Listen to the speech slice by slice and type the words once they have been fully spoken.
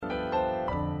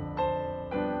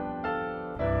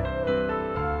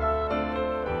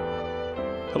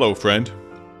Hello, friend.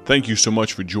 Thank you so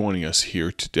much for joining us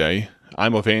here today.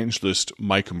 I'm evangelist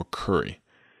Micah McCurry.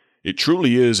 It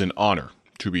truly is an honor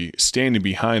to be standing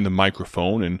behind the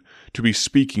microphone and to be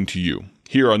speaking to you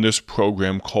here on this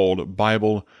program called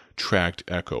Bible Tract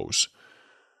Echoes.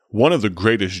 One of the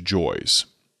greatest joys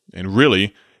and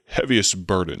really heaviest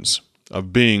burdens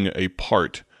of being a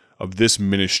part of this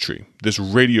ministry, this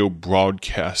radio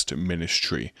broadcast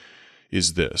ministry,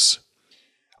 is this.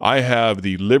 I have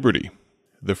the liberty,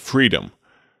 the freedom,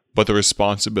 but the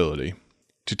responsibility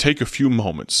to take a few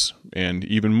moments, and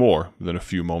even more than a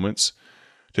few moments,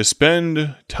 to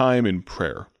spend time in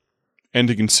prayer and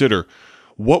to consider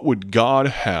what would God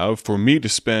have for me to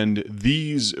spend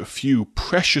these few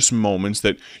precious moments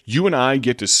that you and I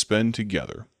get to spend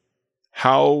together.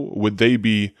 How would they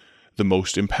be the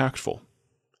most impactful?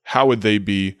 How would they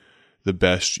be the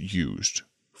best used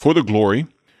for the glory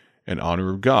and honor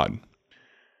of God?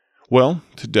 Well,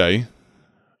 today,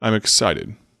 I'm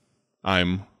excited.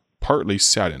 I'm partly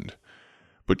saddened,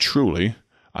 but truly,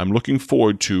 I'm looking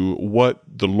forward to what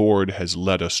the Lord has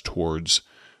led us towards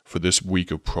for this week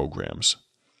of programs.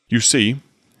 You see,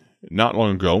 not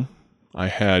long ago, I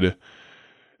had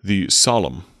the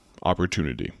solemn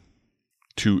opportunity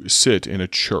to sit in a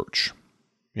church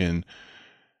in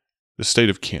the state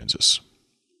of Kansas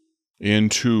and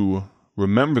to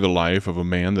remember the life of a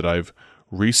man that I've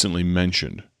recently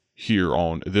mentioned here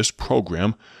on this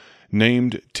program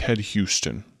named Ted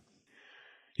Houston.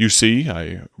 You see,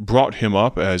 I brought him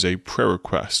up as a prayer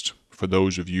request for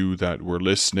those of you that were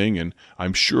listening, and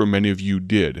I'm sure many of you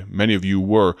did. Many of you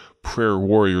were prayer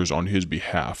warriors on his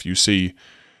behalf. You see,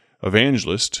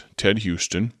 evangelist Ted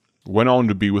Houston went on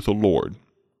to be with the Lord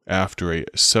after a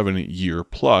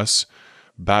 7-year-plus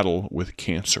battle with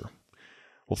cancer.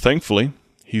 Well, thankfully,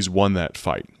 he's won that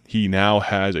fight. He now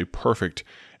has a perfect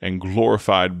and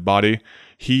glorified body.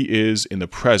 He is in the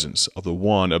presence of the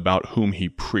one about whom he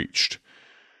preached.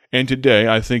 And today,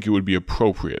 I think it would be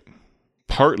appropriate,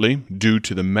 partly due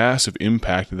to the massive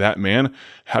impact that man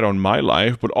had on my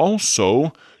life, but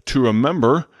also to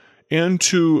remember and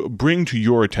to bring to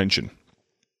your attention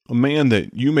a man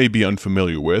that you may be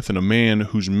unfamiliar with, and a man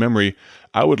whose memory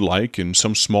I would like, in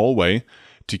some small way,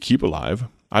 to keep alive.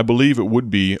 I believe it would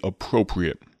be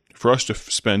appropriate for us to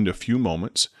spend a few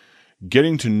moments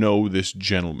getting to know this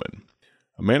gentleman,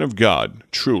 a man of God,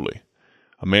 truly,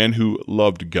 a man who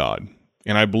loved God.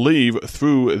 And I believe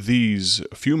through these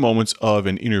few moments of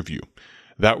an interview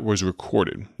that was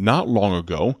recorded not long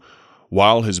ago,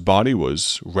 while his body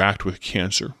was racked with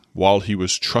cancer, while he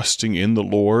was trusting in the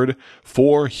Lord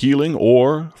for healing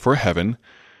or for heaven,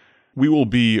 we will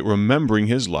be remembering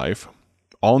his life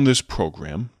on this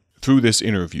program through this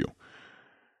interview.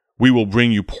 We will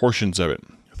bring you portions of it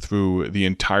through the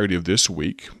entirety of this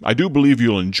week. I do believe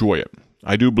you'll enjoy it.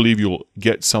 I do believe you'll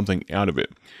get something out of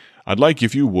it. I'd like,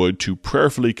 if you would, to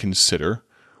prayerfully consider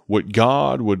what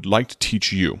God would like to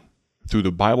teach you through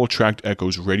the Bible Tract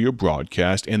Echoes radio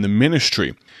broadcast and the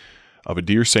ministry of a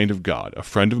dear saint of God, a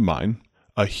friend of mine,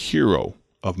 a hero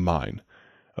of mine,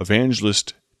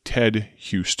 evangelist Ted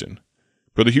Houston.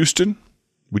 Brother Houston,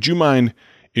 would you mind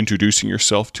introducing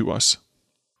yourself to us?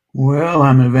 Well,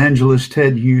 I'm evangelist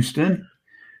Ted Houston,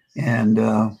 and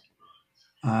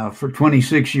for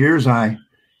 26 years I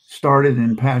started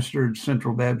and pastored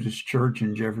Central Baptist Church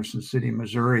in Jefferson City,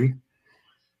 Missouri.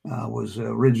 Was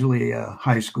originally a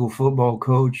high school football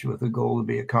coach with a goal to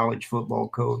be a college football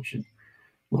coach, and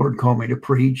Lord called me to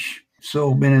preach.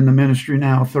 So been in the ministry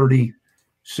now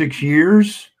 36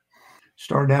 years.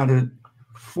 Started out at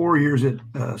 4 years at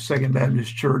Second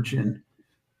Baptist Church in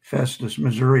Festus,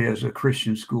 Missouri as a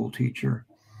Christian school teacher.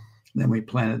 Then we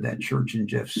planted that church in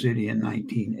Jeff City in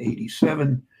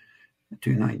 1987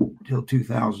 until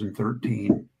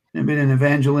 2013. I've been in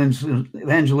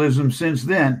evangelism since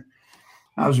then.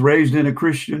 I was raised in a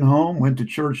Christian home, went to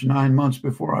church 9 months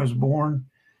before I was born,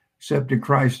 accepted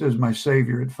Christ as my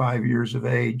Savior at 5 years of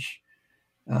age.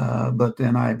 But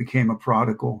then I became a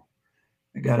prodigal.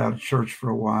 I got out of church for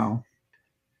a while,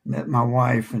 met my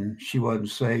wife, and she wasn't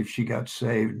saved. She got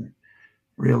saved and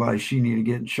realized she needed to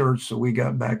get in church. So we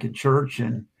got back in church,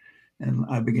 and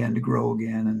I began to grow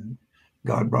again. And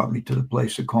God brought me to the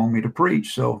place that called me to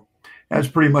preach. So that's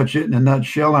pretty much it in a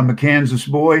nutshell. I'm a Kansas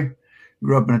boy,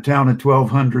 grew up in a town of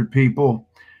 1,200 people,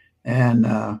 and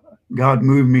God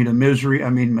moved me to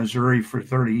Missouri for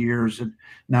 30 years, and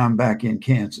now I'm back in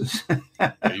Kansas.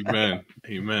 Amen.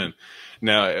 Amen.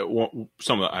 Now,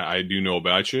 something I do know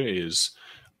about you is,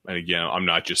 and again, I'm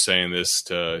not just saying this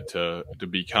to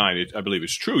be kind. I believe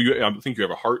it's true. I think you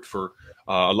have a heart for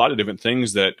a lot of different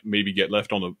things that maybe get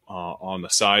left on the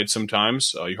side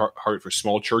sometimes. Your heart for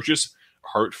small churches.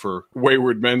 heart for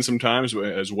wayward men sometimes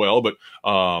as well, but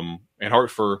and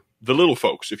heart for the little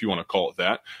folks, if you want to call it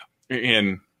that.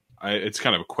 And it's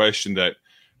kind of a question that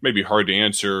may be hard to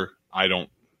answer. I don't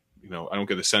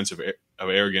get the sense of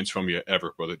arrogance from you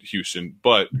ever, Brother Houston.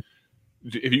 But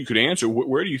if you could answer,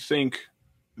 where do you think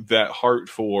that heart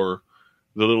for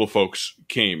the little folks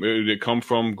came? Did it come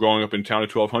from growing up in town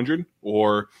at 1200,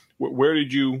 or where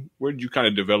did you kind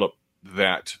of develop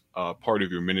that part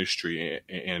of your ministry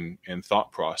and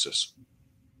thought process?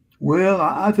 Well,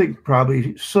 I think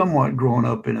probably somewhat growing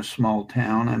up in a small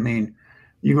town. I mean,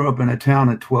 you grew up in a town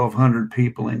of 1,200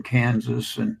 people in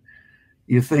Kansas, and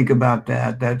you think about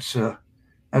that. That's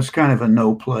kind of a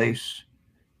no place.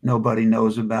 Nobody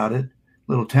knows about it.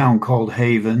 Little town called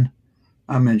Haven.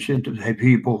 I mentioned to hey,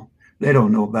 people, they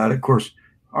don't know about it. Of course,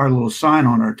 our little sign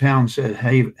on our town said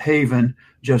Haven,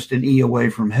 just an E away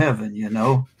from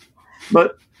heaven,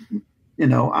 But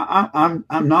I'm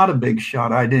not a big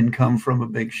shot. I didn't come from a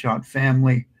big shot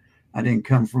family. I didn't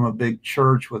come from a big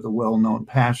church with a well-known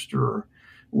pastor or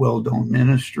well-known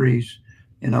ministries,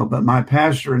 But my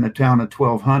pastor in a town of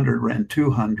 1,200 ran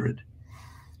 200,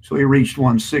 so he reached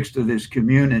 1/6 of his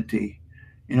community.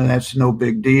 That's no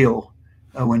big deal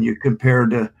when you compare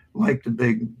to like the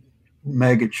big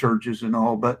mega churches and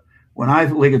all. But when I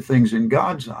look at things in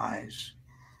God's eyes,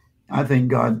 I think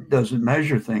God doesn't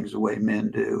measure things the way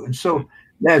men do. And so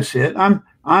that's it. I'm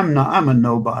a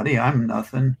nobody. I'm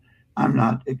nothing. I'm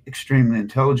not extremely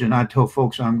intelligent. I tell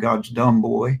folks I'm God's dumb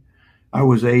boy. I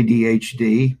was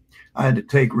ADHD. I had to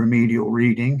take remedial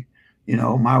reading.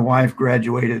 My wife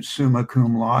graduated summa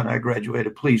cum laude. I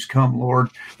graduated, please come, Lord,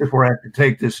 before I have to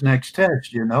take this next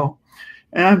test, And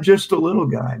I'm just a little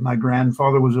guy. My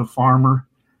grandfather was a farmer.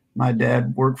 My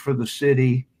dad worked for the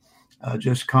city,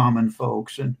 just common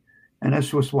folks. And that's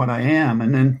just what I am.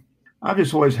 And then I've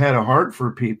just always had a heart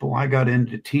for people. I got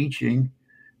into teaching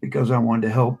because I wanted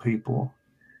to help people,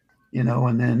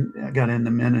 and then I got into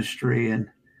ministry. And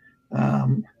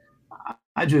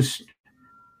I just,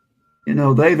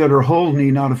 they that are whole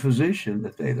need not a physician,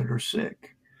 but they that are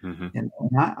sick. Mm-hmm. And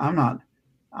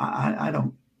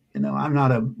I'm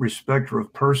not a respecter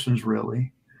of persons,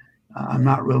 really. I'm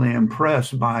not really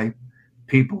impressed by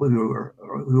people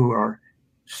who are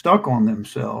stuck on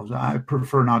themselves. I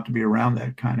prefer not to be around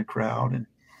that kind of crowd. And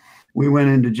we went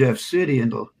into Jeff City,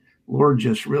 and the Lord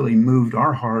just really moved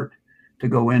our heart to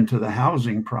go into the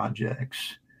housing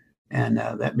projects. And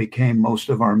that became most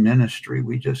of our ministry.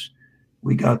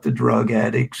 We got the drug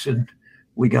addicts, and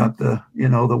we got the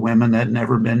women that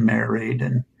never been married.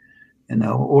 And,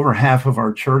 over half of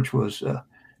our church was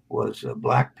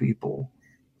Black people.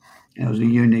 It was a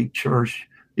unique church.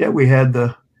 Yet we had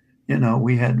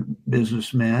we had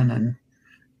businessmen and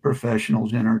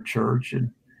professionals in our church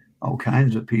and all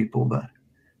kinds of people. But,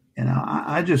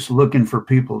 I just looking for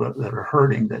people that are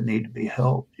hurting, that need to be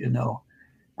helped.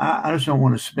 I just don't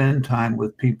want to spend time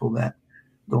with people that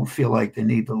don't feel like they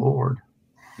need the Lord.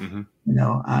 Mm-hmm.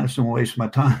 I just don't waste my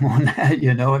time on that,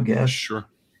 I guess. Sure.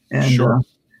 And, sure.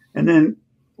 And then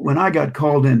when I got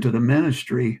called into the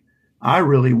ministry, I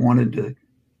really wanted to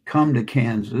come to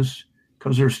Kansas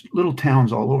because there's little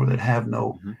towns all over that have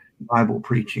no mm-hmm. Bible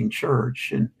preaching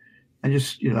church. And I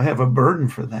just, have a burden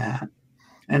for that.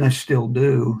 And I still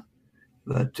do.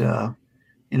 But, the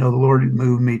Lord had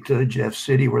moved me to Jeff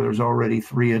City, where there's already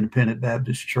 3 independent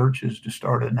Baptist churches, to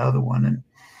start another one. And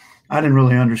I didn't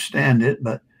really understand it,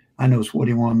 but I know it's what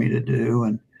he wanted me to do.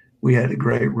 And we had a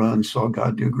great run, saw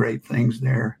God do great things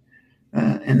there.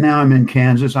 And now I'm in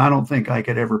Kansas. I don't think I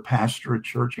could ever pastor a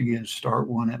church again, start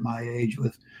one at my age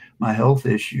with my health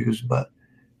issues, but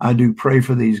I do pray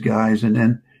for these guys. And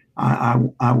then I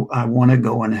want to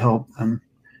go and help them.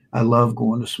 I love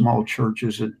going to small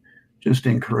churches and just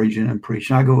encouraging and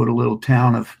preaching. I go to a little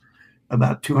town of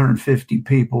about 250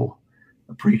 people,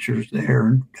 preachers there,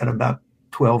 and got about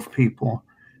 12 people.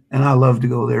 And I love to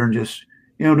go there and just,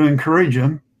 to encourage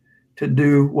them to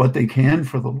do what they can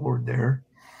for the Lord there.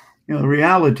 The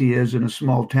reality is, in a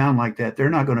small town like that, they're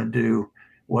not going to do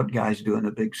what guys do in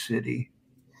a big city,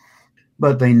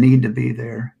 but they need to be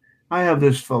there. I have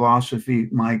this philosophy,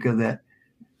 Micah, that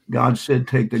God said,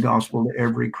 take the gospel to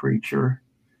every creature.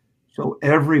 So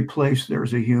every place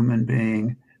there's a human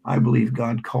being, I believe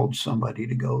God called somebody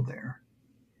to go there.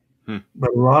 But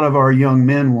a lot of our young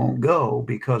men won't go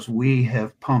because we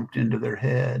have pumped into their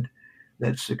head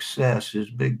that success is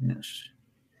bigness.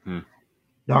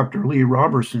 Dr. Lee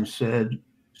Roberson said,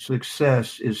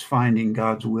 success is finding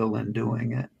God's will and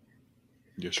doing it.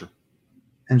 Yes, sir.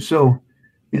 And so,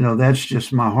 that's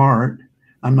just my heart.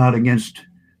 I'm not against,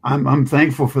 I'm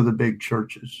thankful for the big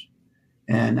churches,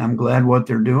 and I'm glad what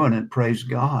they're doing, and praise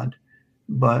God.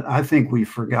 But I think we've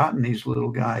forgotten these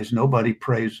little guys. Nobody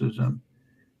praises them.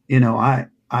 I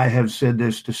have said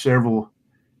this to several,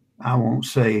 I won't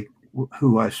say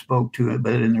who I spoke to,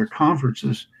 but in their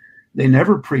conferences, they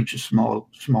never preach a small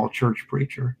church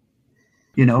preacher.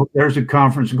 There's a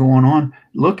conference going on.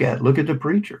 Look at the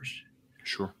preachers.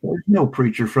 Sure. There's no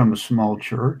preacher from a small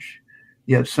church.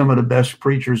 Yet some of the best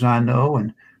preachers I know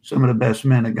and some of the best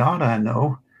men of God I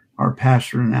know are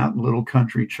pastoring out in little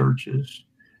country churches.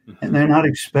 Mm-hmm. And they're not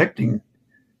expecting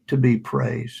to be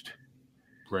praised.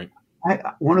 Right.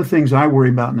 One of the things I worry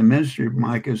about in the ministry,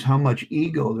 Mike, is how much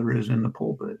ego there is in the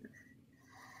pulpit.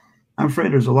 I'm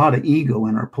afraid there's a lot of ego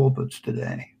in our pulpits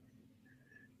today.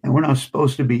 And we're not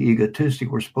supposed to be egotistic.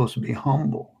 We're supposed to be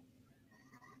humble.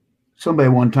 Somebody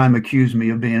one time accused me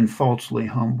of being falsely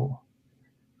humble.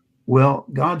 Well,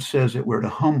 God says that we're to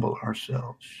humble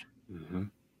ourselves. Mm-hmm.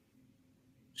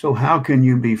 So how can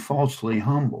you be falsely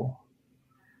humble?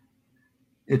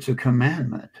 It's a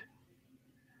commandment.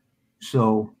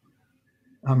 So,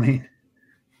 I mean,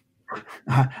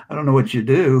 I don't know what you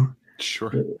do.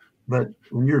 Sure. But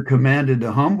when you're commanded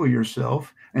to humble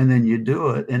yourself and then you do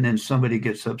it and then somebody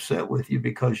gets upset with you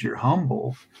because you're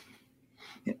humble,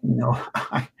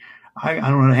 I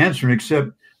don't know the answer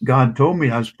except God told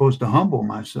me I was supposed to humble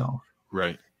myself.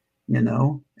 Right.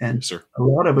 And yes, a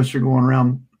lot of us are going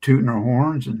around tooting our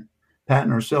horns and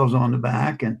patting ourselves on the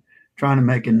back and trying to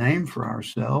make a name for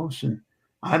ourselves. And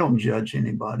I don't judge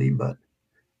anybody, but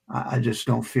I just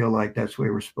don't feel like that's the way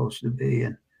we're supposed to be.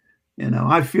 And,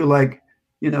 I feel like,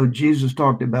 Jesus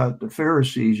talked about the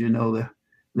Pharisees,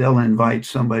 they'll invite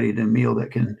somebody to a meal that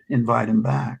can invite them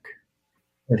back.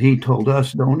 But he told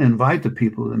us, don't invite the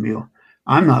people to the meal.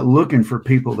 I'm not looking for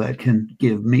people that can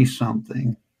give me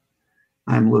something.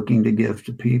 I'm looking to give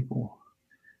to people.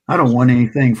 I don't want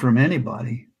anything from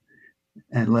anybody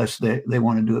unless they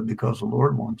want to do it because the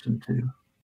Lord wants them to.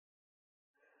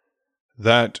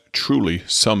 That truly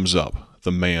sums up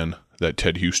the man that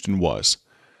Ted Houston was.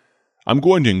 I'm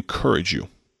going to encourage you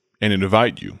and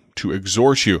invite you to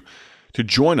exhort you to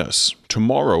join us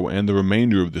tomorrow and the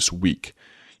remainder of this week.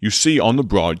 You see, on the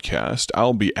broadcast,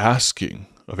 I'll be asking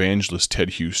evangelist Ted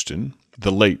Houston,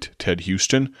 the late Ted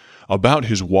Houston, about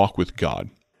his walk with God.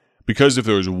 Because if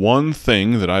there was one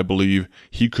thing that I believe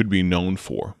he could be known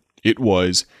for, it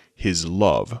was his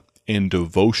love and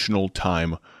devotional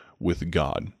time with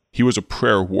God. He was a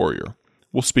prayer warrior.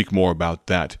 We'll speak more about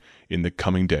that in the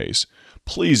coming days.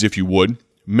 Please, if you would,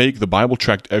 make the Bible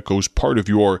Tract Echoes part of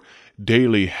your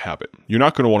daily habit. You're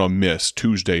not going to want to miss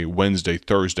Tuesday, Wednesday,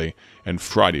 Thursday, and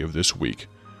Friday of this week.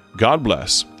 God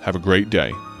bless. Have a great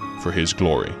day for His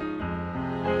glory.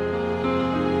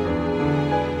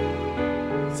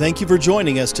 Thank you for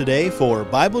joining us today for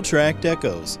Bible Tract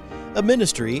Echoes, a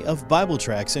ministry of Bible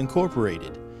Tracts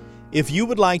Incorporated. If you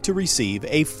would like to receive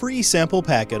a free sample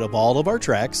packet of all of our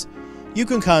tracts, you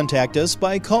can contact us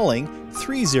by calling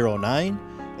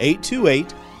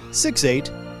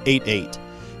 309-828-6888.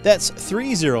 That's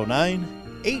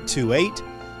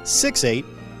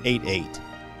 309-828-6888.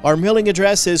 Our mailing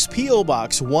address is P.O.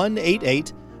 Box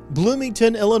 188,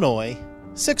 Bloomington, Illinois,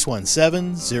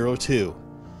 61702.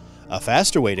 A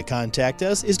faster way to contact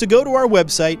us is to go to our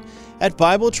website at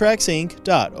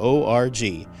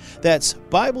BibleTractsInc.org. That's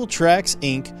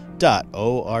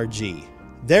BibleTractsInc.org.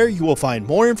 There you will find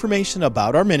more information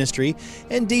about our ministry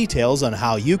and details on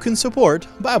how you can support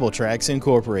Bible Tracts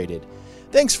Incorporated.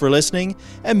 Thanks for listening,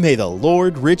 and may the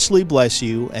Lord richly bless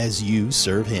you as you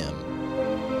serve Him.